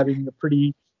up having a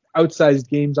pretty outsized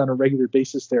games on a regular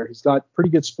basis there. He's got pretty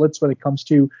good splits when it comes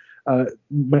to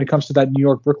that New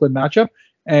York Brooklyn matchup,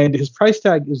 and his price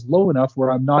tag is low enough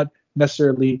where I'm not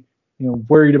necessarily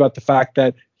worried about the fact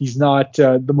that he's not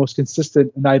the most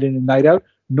consistent night in and night out,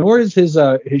 nor is his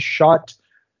shot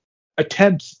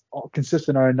attempts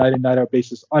consistent on a night in night out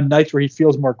basis. On nights where he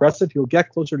feels more aggressive, he'll get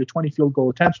closer to 20 field goal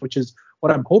attempts, which is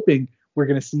what I'm hoping we're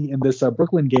going to see in this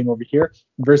Brooklyn game over here,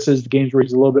 versus the games where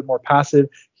he's a little bit more passive.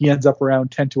 He ends up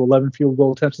around 10 to 11 field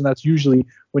goal attempts, and that's usually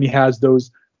when he has those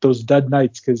dud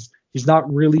nights, because he's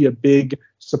not really a big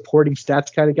supporting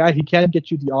stats kind of guy. He can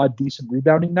get you the odd decent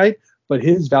rebounding night, but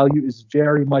his value is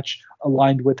very much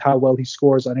aligned with how well he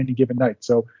scores on any given night.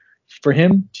 So for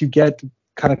him to get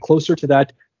kind of closer to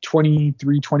that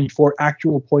 23, 24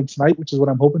 actual points night, which is what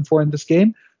I'm hoping for in this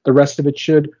game, the rest of it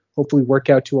should hopefully work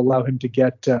out to allow him to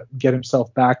get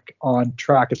himself back on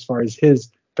track as far as his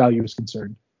value is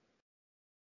concerned.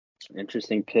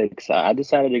 Interesting picks. I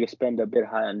decided to spend a bit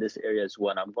high on this area as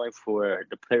well. I'm going for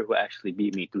the player who actually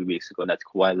beat me 3 weeks ago, and that's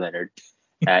Kawhi Leonard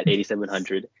at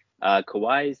 8,700.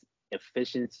 Kawhi's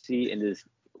efficiency in this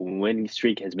winning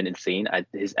streak has been insane.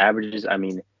 His averages,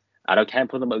 can't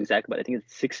put them up exactly, but I think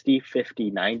it's 60,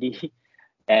 50, 90.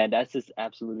 And that's just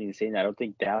absolutely insane. I don't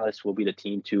think Dallas will be the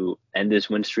team to end this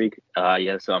win streak.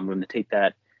 Yeah, so I'm going to take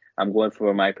that. I'm going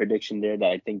for my prediction there that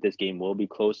I think this game will be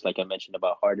close. Like I mentioned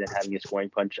about Harden having a scoring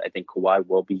punch, I think Kawhi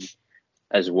will be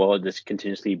as well, just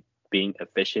continuously being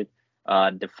efficient.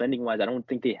 Defending wise, I don't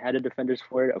think they had the defenders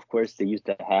for it. Of course, they used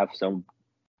to have some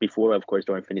before, of course,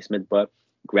 during Finney Smith, but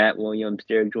Grant Williams,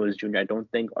 Derrick Jones Jr., I don't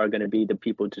think are going to be the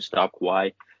people to stop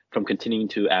Kawhi from continuing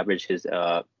to average his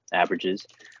averages.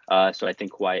 So I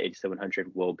think Kawhi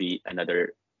 8,700 will be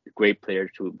another great player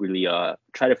to really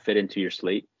try to fit into your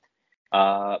slate.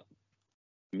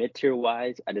 Mid-tier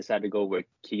wise, I decided to go with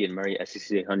Keegan Murray at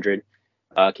 6,800.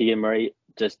 Keegan Murray,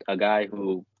 just a guy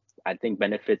who I think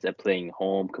benefits at playing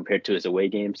home compared to his away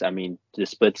games. I mean, the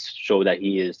splits show that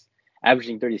he is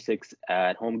averaging 36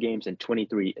 at home games and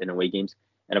 23 in away games.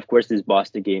 And of course, this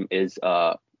Boston game is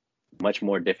much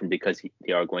more different because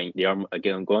they are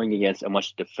again going against a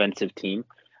much defensive team.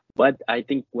 But I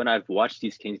think when I've watched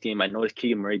these Kings game, I noticed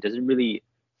Keegan Murray doesn't really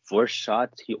force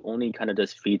shots. He only kind of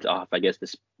just feeds off, I guess,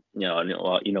 this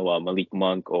Malik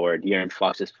Monk or De'Aaron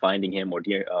Fox is finding him, or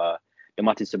Domantas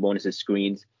Sabonis'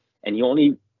 screens, and he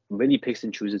only really picks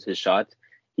and chooses his shots.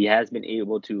 He has been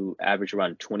able to average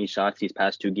around 20 shots these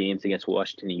past two games against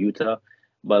Washington and Utah.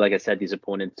 But like I said, these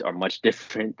opponents are much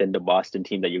different than the Boston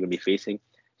team that you're going to be facing.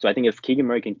 So I think if Keegan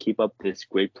Murray can keep up this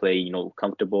great play,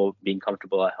 being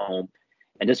comfortable at home,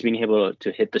 and just being able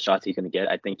to hit the shots he's going to get,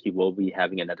 I think he will be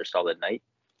having another solid night.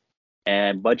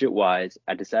 And budget-wise,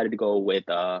 I decided to go with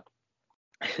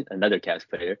another Cavs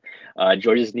player,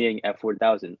 Georges Niang at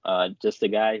 4,000. Just a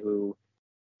guy who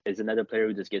is another player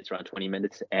who just gets around 20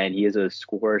 minutes, and he is a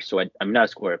scorer. So I'm not a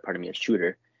scorer, pardon me, a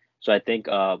shooter. So I think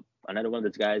another one of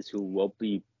those guys who will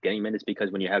be getting minutes,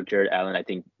 because when you have Jared Allen, I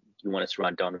think you want to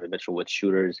surround Donovan Mitchell with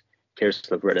shooters, Caris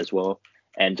LeVert as well,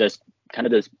 and just kind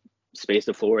of just space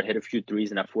the floor, hit a few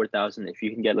threes, and at 4,000, if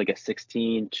you can get like a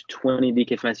 16 to 20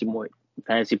 DK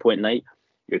fantasy point night,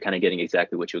 you're kind of getting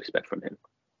exactly what you expect from him.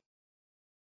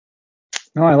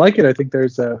 No, I like it. I think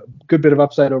there's a good bit of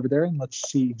upside over there, and let's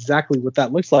see exactly what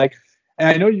that looks like. And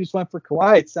I know you just went for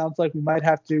Kawhi. It sounds like we might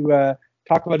have to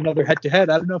talk about another head-to-head.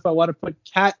 I don't know if I want to put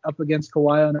Cat up against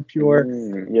Kawhi on a pure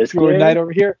night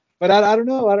over here, but I don't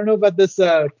know. I don't know about this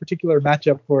particular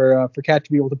matchup for Cat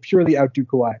to be able to purely outdo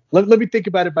Kawhi. Let me think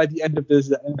about it by the end of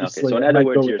this. Okay, so in other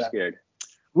words, you're scared.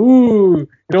 Ooh, you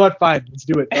know what? Fine, let's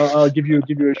do it. I'll give you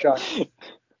a shot.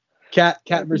 Cat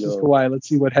versus Kawhi. Let's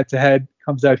see what head-to-head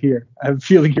comes out here. I have a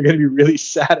feeling you're going to be really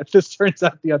sad if this turns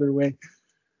out the other way.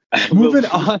 Moving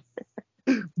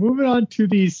on to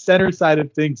the center side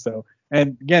of things, though.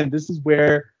 And again, this is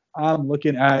where I'm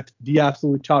looking at the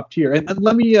absolute top tier. And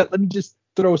let me just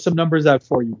throw some numbers out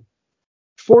for you.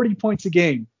 40 points a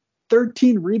game,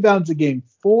 13 rebounds a game,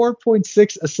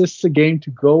 4.6 assists a game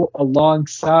to go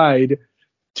alongside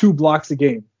 2 blocks a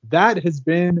game. That has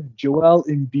been Joel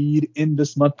Embiid in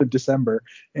this month of December,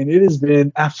 and it has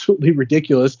been absolutely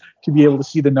ridiculous to be able to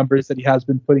see the numbers that he has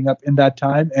been putting up in that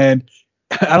time. And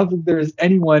I don't think there is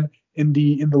anyone in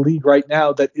the league right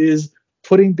now that is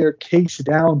putting their case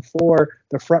down for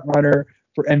the front runner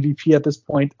for MVP at this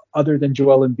point, other than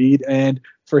Joel Embiid. And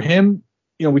for him,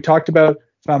 we talked about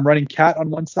if I'm running Cat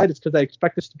on one side, it's because I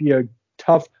expect this to be a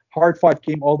tough, hard-fought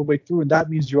game all the way through, and that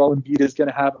means Joel Embiid is going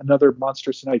to have another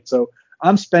monstrous night. So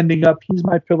I'm spending up. He's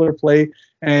my pillar play,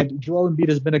 and Joel Embiid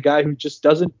has been a guy who just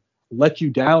doesn't let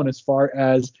you down as far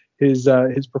as his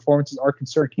performances are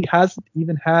concerned. He hasn't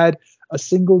even had a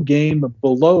single game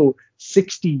below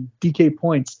 60 DK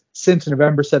points since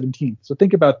November 17th. So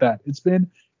think about that. It's been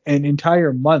an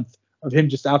entire month of him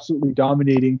just absolutely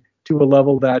dominating to a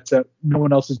level that no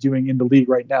one else is doing in the league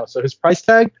right now. So his price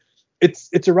tag,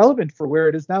 it's irrelevant for where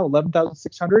it is now.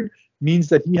 11,600 means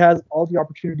that he has all the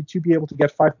opportunity to be able to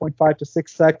get 5.5 to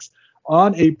 6x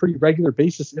on a pretty regular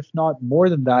basis, if not more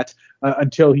than that,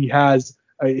 until he has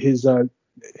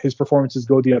his performances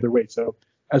go the other way. So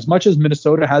as much as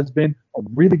Minnesota has been a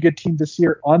really good team this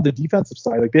year on the defensive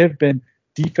side, like they have been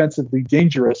defensively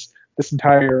dangerous this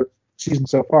entire season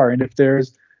so far. And if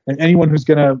there's anyone who's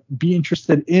going to be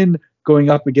interested in going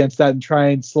up against that and try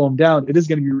and slow him down, it is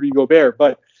going to be Rudy Gobert.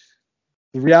 But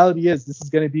the reality is this is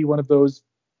going to be one of those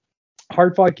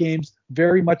hard-fought games,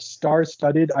 very much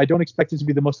star-studded. I don't expect it to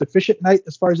be the most efficient night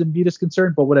as far as Embiid is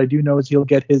concerned, but what I do know is he'll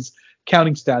get his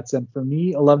counting stats. And for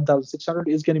me, 11,600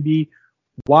 is going to be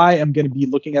why I'm going to be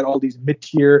looking at all these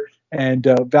mid-tier and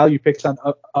value picks on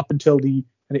up until the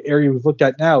area we've looked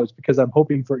at now, is because I'm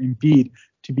hoping for Embiid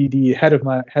to be the head of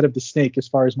the snake as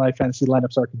far as my fantasy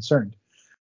lineups are concerned.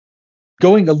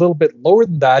 Going a little bit lower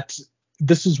than that,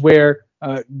 this is where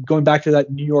going back to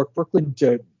that New York Brooklyn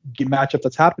matchup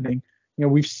that's happening.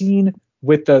 We've seen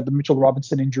with the Mitchell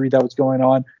Robinson injury that was going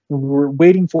on, we're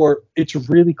waiting for it to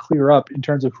really clear up in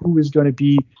terms of who is going to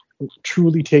be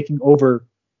truly taking over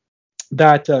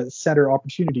that center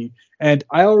opportunity. And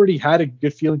I already had a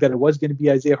good feeling that it was going to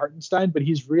be Isaiah Hartenstein, but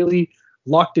he's really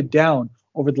locked it down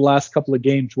over the last couple of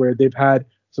games where they've had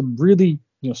some really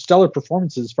stellar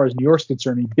performances as far as New York's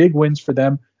concerned. Big wins for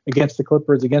them against the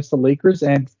Clippers, against the Lakers,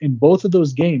 and in both of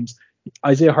those games,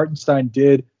 Isaiah Hartenstein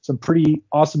did some pretty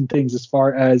awesome things as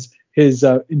far as his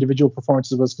individual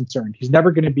performances was concerned. He's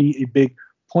never going to be a big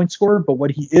point scorer, but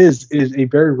what he is a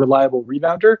very reliable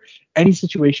rebounder. Any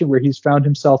situation where he's found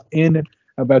himself in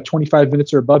about 25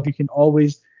 minutes or above, you can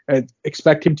always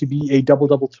expect him to be a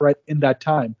double-double threat in that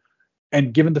time.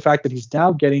 And given the fact that he's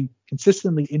now getting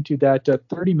consistently into that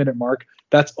 30-minute mark,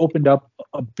 that's opened up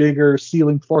a bigger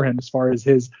ceiling for him as far as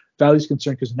his value is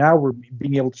concerned, because now we're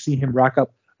being able to see him rack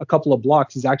up a couple of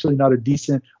blocks. He's actually not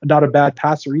a bad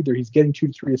passer either. He's getting 2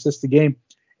 to 3 assists a game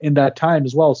in that time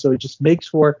as well. So it just makes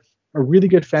for a really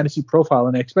good fantasy profile.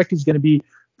 And I expect he's going to be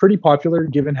pretty popular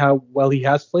given how well he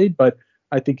has played, but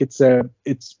I think it's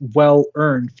well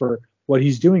earned for what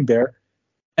he's doing there.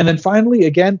 And then finally,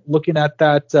 again, looking at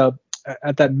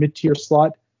that mid-tier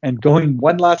slot and going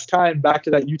one last time back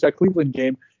to that Utah-Cleveland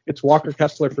game, it's Walker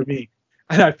Kessler for me.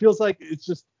 And it feels like it's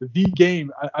just the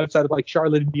game outside of like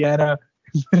Charlotte, Indiana,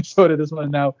 Minnesota, this one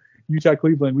now,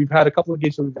 Utah-Cleveland. We've had a couple of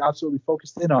games that we've absolutely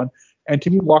focused in on. And to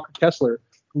me, Walker Kessler,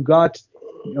 who got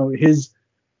his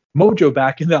mojo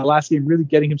back in that last game, really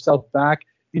getting himself back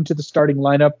into the starting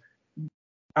lineup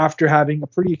after having a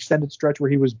pretty extended stretch where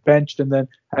he was benched and then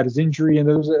had his injury. And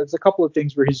there's a couple of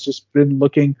things where he's just been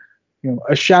looking,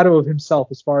 a shadow of himself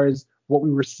as far as what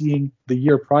we were seeing the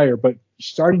year prior, but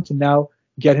starting to now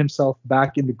get himself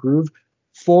back in the groove.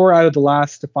 4 out of the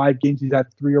last 5 games, he's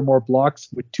had 3 or more blocks,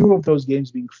 with 2 of those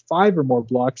games being 5 or more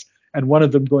blocks, and one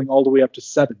of them going all the way up to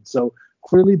 7. So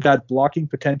clearly that blocking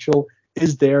potential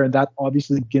is there, and that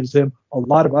obviously gives him a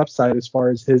lot of upside as far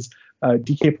as his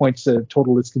DK points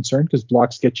total is concerned, because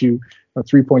blocks get you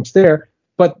 3 points there.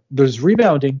 But there's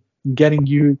rebounding, getting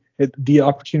you the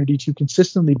opportunity to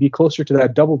consistently be closer to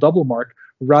that double-double mark,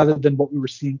 rather than what we were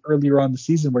seeing earlier on the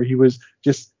season where he was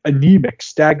just anemic,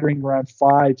 staggering around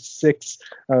 5-6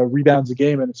 rebounds a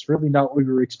game. And it's really not what we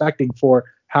were expecting for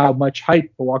how much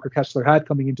hype Walker Kessler had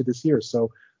coming into this year.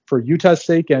 So for Utah's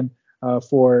sake and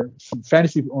for some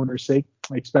fantasy owners' sake,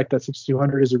 I expect that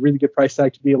 6,200 is a really good price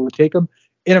tag to be able to take him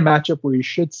in a matchup where you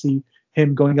should see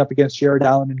him going up against Jared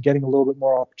Allen and getting a little bit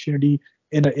more opportunity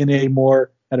in a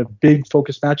more at a big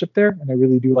focus matchup there. And I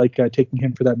really do like taking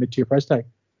him for that mid-tier price tag.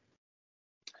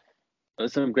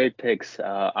 Those are some great picks.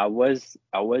 I was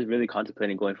really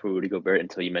contemplating going for Rudy Gobert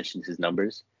until you mentioned his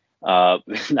numbers. Now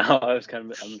I'm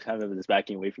kind of just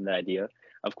backing away from that idea.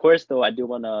 Of course, though, I do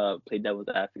want to play devil's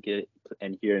advocate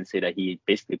and here and say that he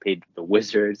basically paid the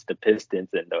Wizards, the Pistons,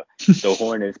 and the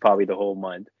Hornets probably the whole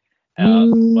month. But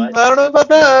I don't know about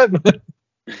that. But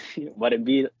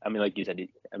like you said,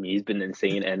 he's been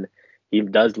insane, and he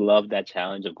does love that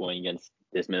challenge of going against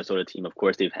this Minnesota team. Of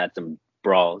course, they've had some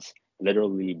brawls,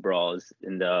 literally brawls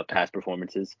in the past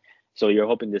performances. So you're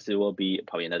hoping this will be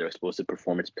probably another explosive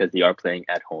performance because they are playing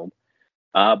at home.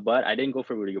 But I didn't go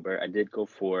for Rudy Gobert. I did go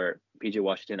for PJ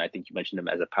Washington. I think you mentioned him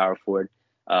as a power forward,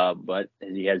 but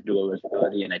he has dual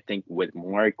versatility. And I think with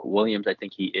Mark Williams, I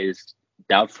think he is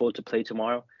doubtful to play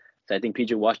tomorrow. So I think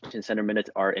PJ Washington center minutes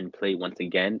are in play once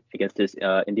again against this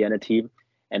Indiana team.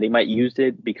 And they might use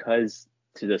it because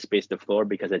to the space the floor,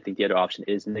 because I think the other option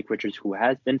is Nick Richards, who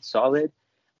has been solid,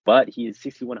 but he is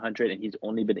 6,100 and he's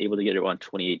only been able to get around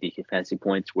 28 DK fantasy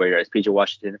points, whereas PJ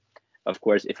Washington, of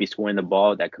course, if he's scoring the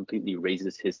ball, that completely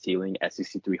raises his ceiling at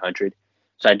 6,300.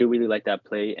 So I do really like that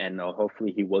play, and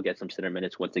hopefully he will get some center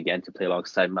minutes once again to play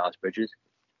alongside Miles Bridges.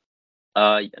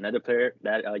 Another player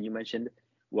that you mentioned,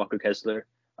 Walker Kessler.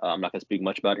 I'm not going to speak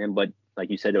much about him, but like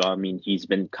you said, he's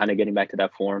been kind of getting back to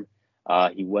that form.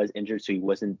 He was injured, so he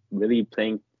wasn't really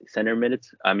playing center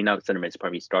minutes. Not center minutes,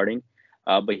 probably starting.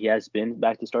 But he has been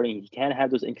back to starting. He can have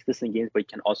those inconsistent games, but he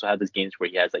can also have those games where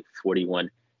he has like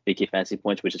 41 DK fantasy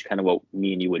points, which is kind of what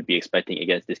me and you would be expecting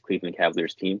against this Cleveland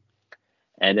Cavaliers team.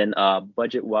 And then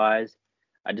budget-wise,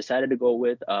 I decided to go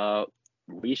with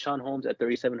Richaun Holmes at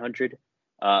 3,700.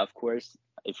 Of course,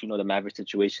 if you know the Mavericks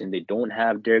situation, they don't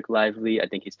have Derek Lively. I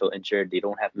think he's still injured. They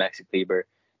don't have Maxi Kleber.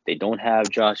 They don't have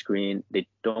Josh Green. They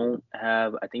don't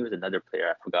have, I think it was another player,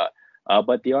 I forgot.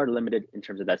 But they are limited in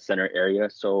terms of that center area.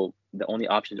 So the only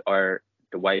options are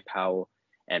Dwight Powell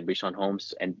and Richaun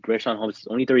Holmes. And Richaun Holmes is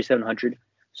only 3,700.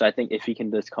 So I think if he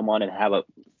can just come on and have a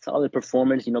solid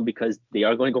performance, because they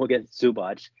are going to go against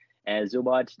Zubac. And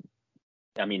Zubac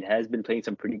I mean, has been playing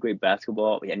some pretty great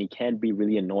basketball, and he can be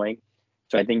really annoying.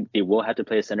 So I think they will have to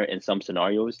play a center in some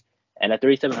scenarios. And at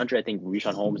 3,700, I think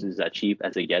Richaun Holmes is as cheap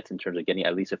as it gets in terms of getting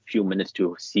at least a few minutes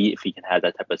to see if he can have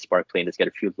that type of spark play and just get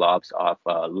a few lobs off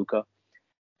Luka.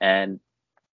 And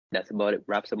that's about it.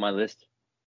 Wraps up my list.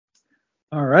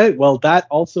 All right. Well, that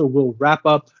also will wrap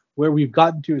up where we've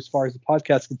gotten to as far as the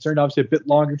podcast is concerned. Obviously, a bit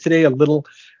longer today, a little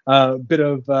bit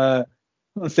of,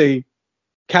 let's say,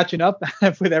 catching up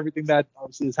with everything that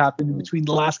obviously has happened in between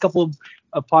the last couple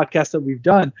of podcasts that we've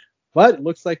done. But it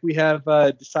looks like we have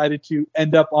decided to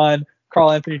end up on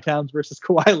Karl-Anthony Towns versus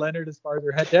Kawhi Leonard as far as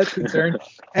their head-to-head is concerned.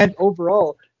 And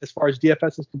overall, as far as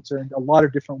DFS is concerned, a lot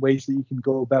of different ways that you can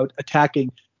go about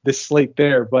attacking this slate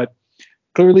there. But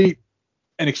clearly,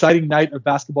 an exciting night of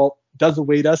basketball does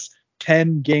await us.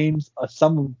 10 games,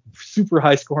 some super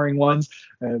high scoring ones,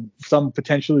 some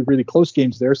potentially really close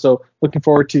games there. So looking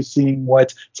forward to seeing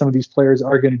what some of these players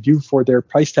are going to do for their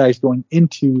price tags going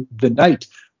into the night.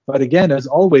 But again, as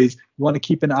always, you want to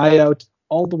keep an eye out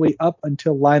all the way up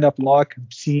until lineup lock,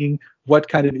 seeing what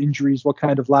kind of injuries, what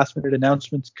kind of last minute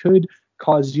announcements could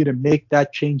cause you to make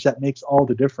that change that makes all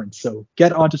the difference. So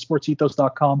get onto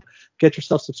sportsethos.com, get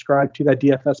yourself subscribed to that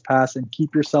DFS pass, and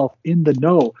keep yourself in the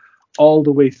know all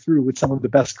the way through with some of the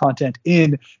best content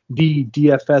in the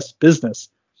DFS business.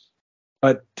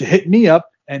 But to hit me up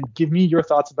and give me your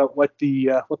thoughts about what the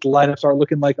lineups are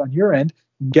looking like on your end,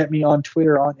 get me on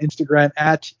Twitter, on Instagram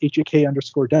at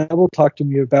HAK_devil. Talk to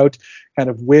me about kind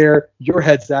of where your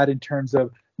head's at in terms of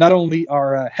not only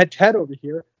our head-to-head over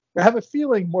here. I have a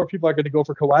feeling more people are going to go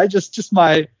for Kawhi. Just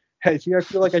my head here. I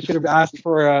feel like I should have asked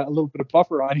for a little bit of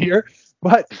buffer on here,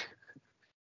 but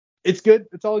it's good.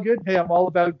 It's all good. Hey, I'm all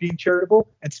about being charitable.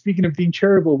 And speaking of being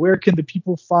charitable, where can the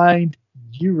people find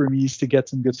you, Ramiz, to get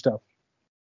some good stuff?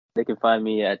 They can find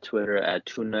me at Twitter at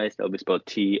ToNice. That'll be spelled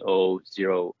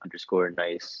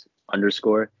TO0_nice_.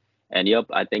 And yep,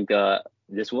 I think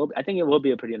it will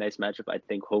be a pretty nice matchup. I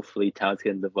think hopefully Towns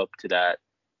can live up to that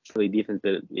Philly defense,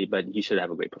 but he should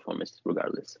have a great performance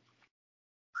regardless.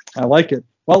 I like it.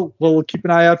 Well, we'll keep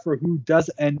an eye out for who does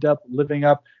end up living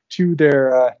up to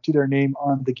their name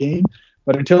on the game.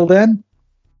 But until then,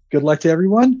 good luck to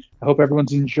everyone. I hope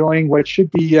everyone's enjoying what should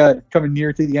be coming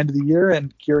near to the end of the year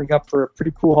and gearing up for a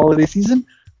pretty cool holiday season.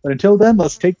 But until then,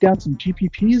 let's take down some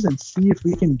GPPs and see if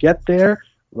we can get there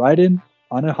riding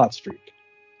on a hot streak.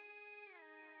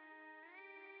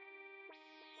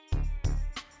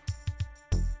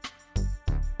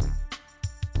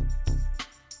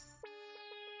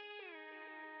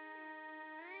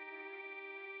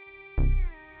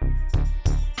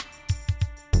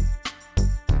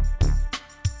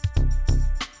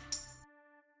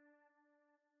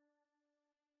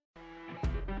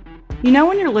 You know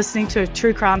when you're listening to a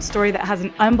true crime story that has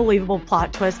an unbelievable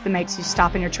plot twist that makes you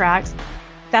stop in your tracks?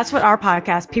 That's what our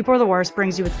podcast, People Are the Worst,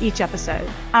 brings you with each episode.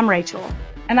 I'm Rachel.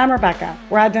 And I'm Rebecca.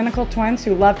 We're identical twins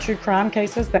who love true crime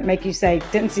cases that make you say,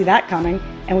 didn't see that coming,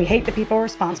 and we hate the people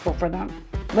responsible for them.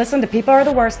 Listen to People Are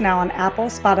the Worst now on Apple,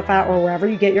 Spotify, or wherever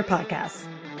you get your podcasts.